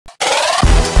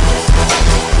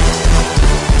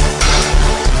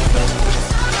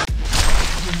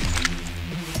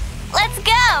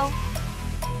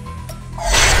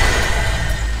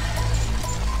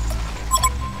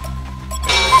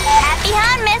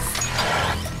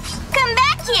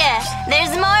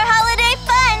There's more holiday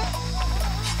fun!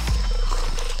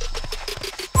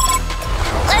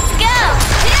 Let's go!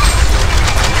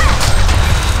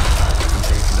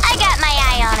 I got my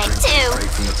eye on it, too.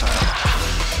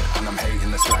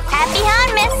 Happy HoN,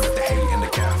 miss!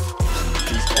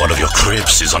 One of your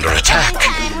cribs is under attack.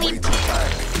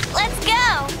 Let's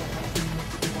go!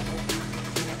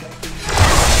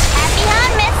 Happy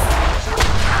HoN, miss!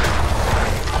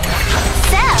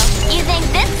 So, you think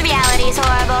this reality's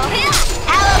horrible?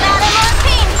 How about a more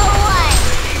painful one?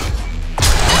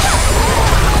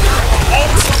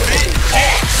 Ultimate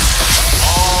X!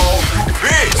 All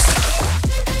this!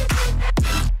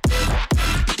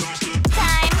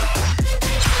 Time.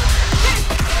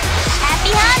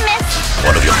 Happy HoN, miss!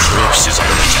 One of your cribs is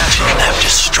under attack. You have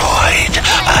destroyed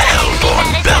a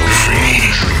hellborn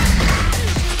belfry.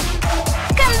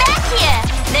 Come back here!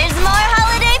 There's more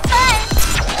holiday fun!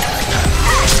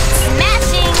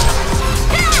 Smashing!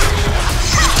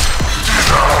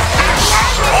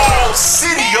 All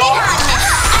city, y'all!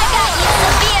 I got you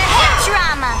severe head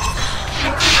trauma!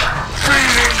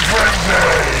 Feeling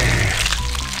frenzy!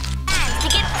 To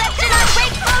get such an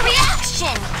unbreakable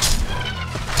reaction!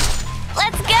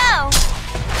 Let's go!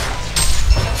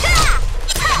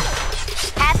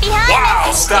 Happy HoN, Wow,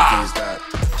 miss! stop!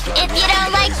 If you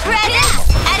don't like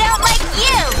presents, I don't like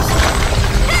you!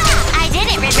 I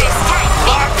didn't reverse time,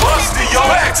 Blockbuster, yo!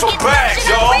 Axel back,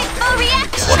 Such an yo! unbreakable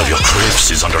reaction! One of your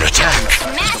cribs is under attack.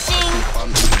 Smashing!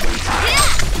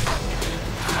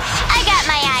 I got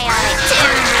my eye on it,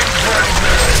 too!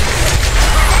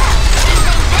 You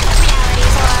think this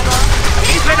reality's horrible?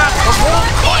 Keep it up for more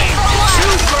coins!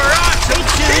 Super awesome!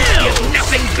 Give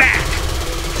nothing back!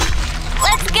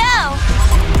 Let's go!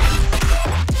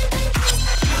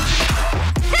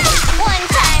 One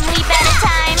time, leap at a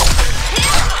time.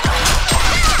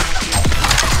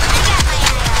 I got my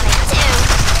eye on it, too.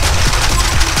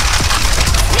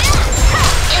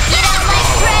 If you don't like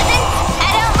presents, I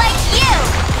don't like you.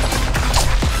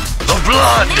 The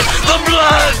blood! The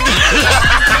blood!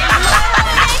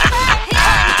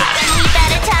 Leap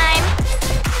at a time.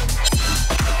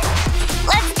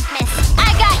 Let's miss. I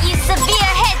got you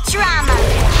severe head trauma.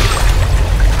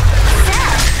 So,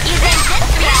 you think this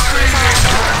reality's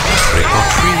horrible? Trick or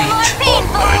treat or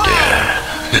murder.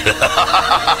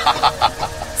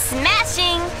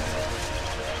 Smashing!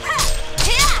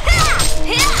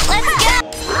 Let's go!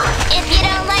 If you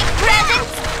don't like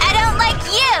presents, I don't like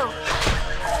you!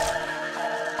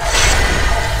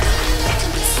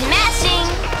 Smashing!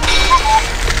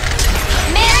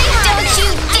 Mary, don't you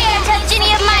dare touch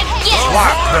any of my gifts!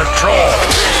 Lock the troll!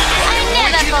 I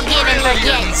never forgive and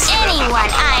forget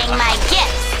anyone eyeing my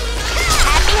gifts!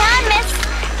 Happy HoN, miss!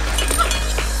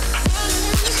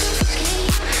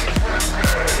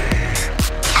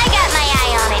 I got my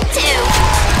eye on it, too.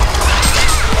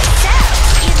 So,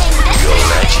 you think this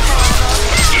reality's horrible?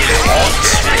 It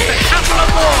haunts me. A couple of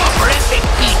more for epic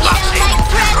You don't like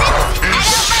presents? I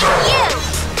don't like you!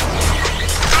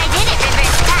 I did it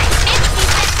reverse time,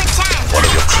 50% One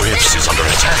of your cribs is under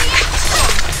attack.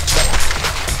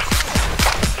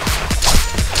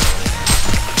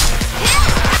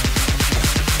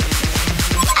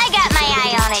 I got my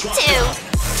eye on it, too.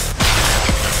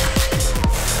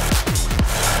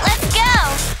 Let's go!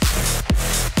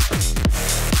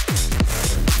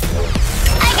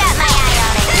 I got my eye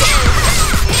on it, too.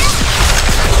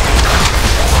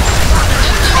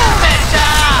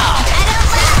 I don't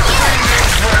like you.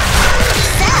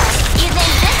 So, you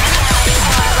think this reality's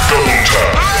horrible?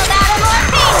 How about a more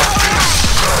painful one?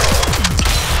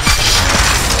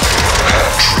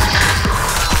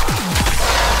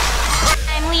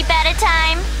 Time leap at a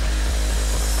time.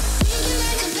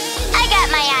 I got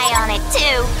my eye on it,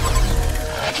 too.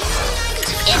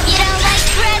 If you don't like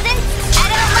presents, I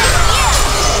don't like you.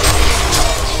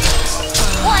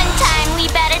 One time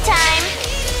leap at a time.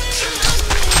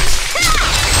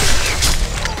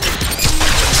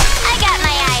 I got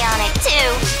my eye on it, too.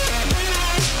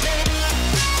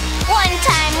 One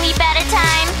time leap at a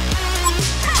time.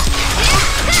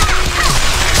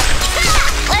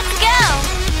 Let's go!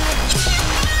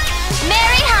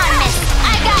 Mary HoN, miss!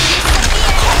 I got you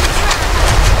severe head trauma!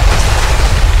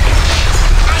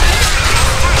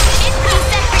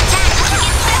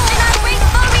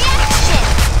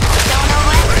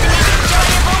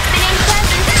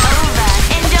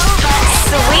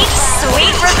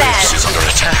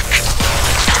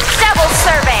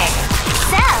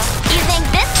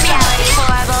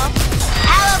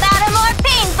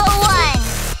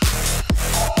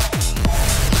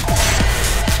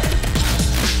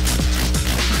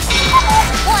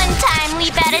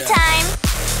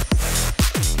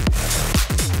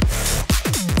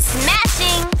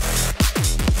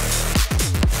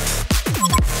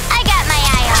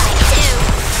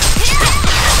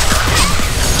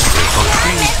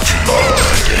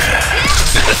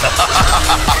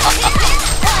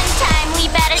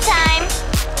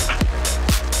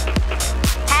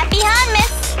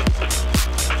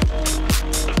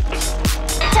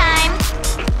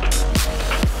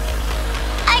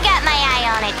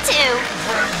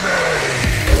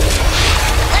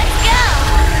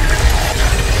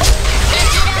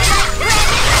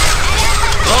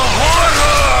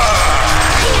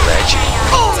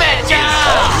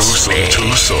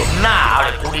 too soon.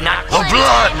 Now, the blood! The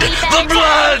blood! The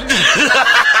blood!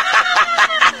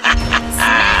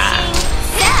 Smashing.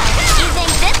 So, you think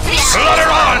this reality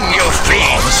Slaughter on, you fiend!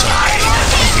 Homicide.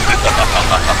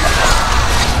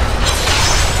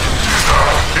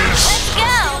 Let's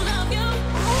go!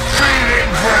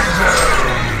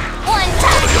 One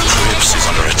time Your crypts is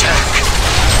under attack.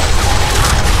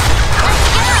 Let's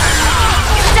go!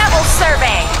 Double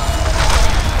survey.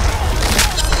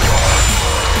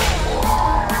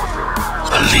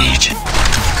 A legion.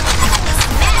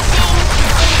 Smashing.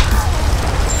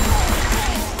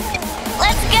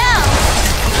 Let's go!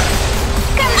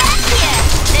 Come back here!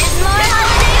 There's more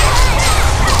holiday!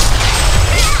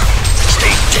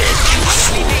 Stay dead, you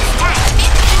fool.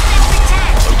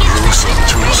 Gruesome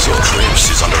Tuso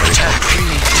Crypts is under attack.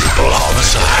 Triple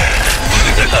homicide.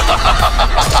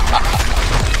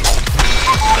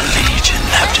 The Legion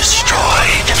have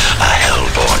destroyed a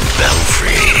hellborn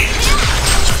belfry.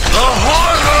 The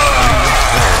horror!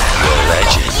 Your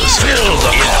legends fill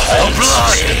the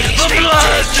blood! The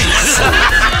blood!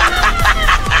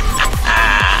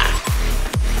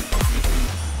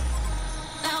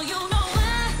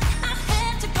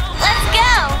 Let's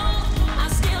go!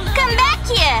 Come back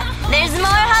here! There's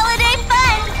more holiday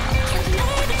fun!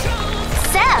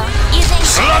 So, you think...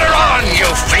 Slaughter on, you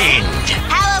fiend!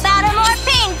 How about a more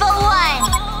painful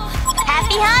one?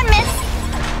 Happy HoN, miss!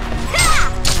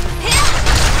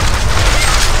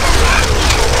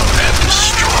 Hellborn have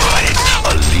destroyed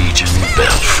a Legion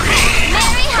belfry.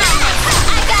 Merry HoN,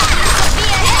 I got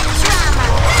severe head trauma!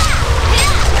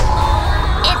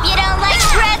 If you don't like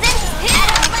presents, I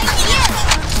don't like you!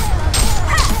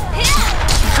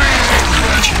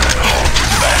 Legion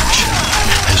Haunted Mansion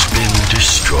has been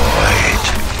destroyed.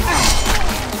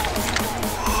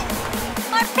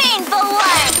 More painful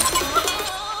one!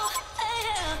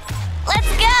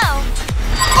 Let's go!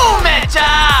 Metal!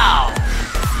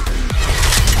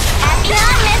 Happy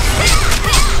HoN, miss!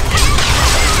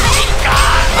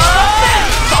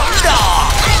 Thunder!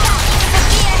 I got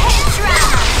severe head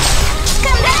trauma!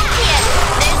 Come back here!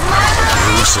 There's more holiday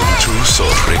Gruesome Tuso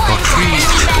trick or treat.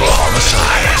 Triple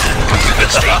homicide.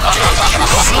 Stay dead, you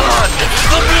flood!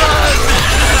 The blood!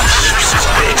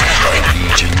 Suscipate a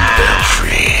Legion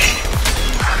belfry.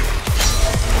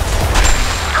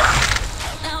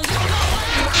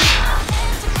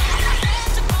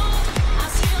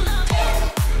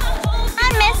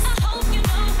 HoN, miss!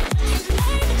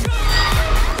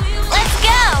 Let's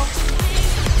go!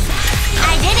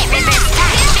 I didn't reverse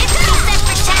time. 50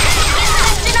 separate times.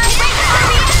 Insisted on break for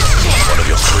reaction. One of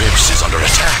your crypts is under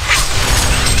attack.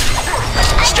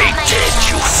 I Stay got my dead,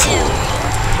 you fool!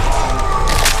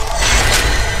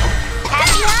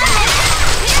 Happy HoN, miss!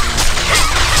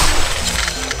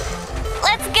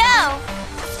 Let's go!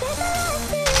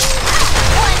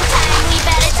 One time we've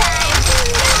at a time.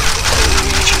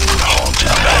 Legion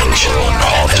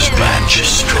Haunted Mansion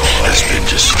has been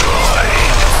destroyed.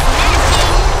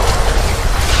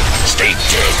 Stay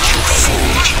dead, you fool!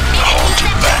 Legion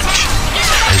Haunted Mansion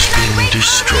has been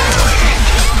destroyed.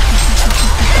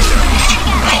 Legion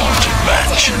Haunted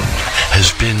Mansion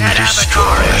has been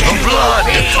destroyed. The blood!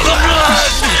 The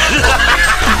blood!